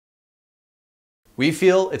We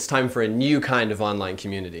feel it's time for a new kind of online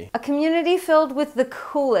community. A community filled with the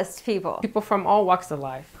coolest people. People from all walks of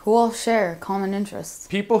life. Who all share common interests.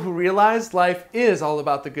 People who realize life is all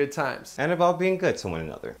about the good times. And about being good to one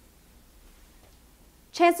another.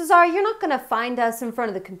 Chances are you're not going to find us in front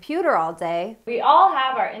of the computer all day. We all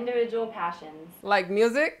have our individual passions. Like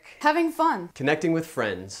music, Having fun. Connecting with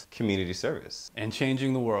friends. Community service. And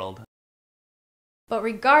changing the world. But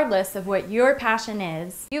regardless of what your passion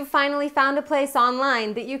is, You've finally found a place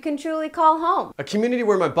online that you can truly call home. A community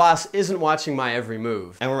where my boss isn't watching my every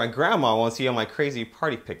move. And where my grandma won't see all my crazy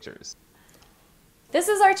party pictures. this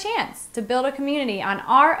is our chance to build a community on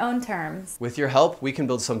our own terms. With your help, we can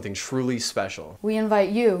build something truly special. We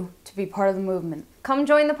invite you to be part of the movement. Come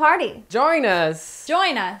join the party. join us.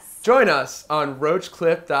 Join us. Join us on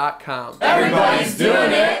Roachclip.com. Everybody's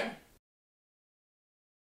doing it!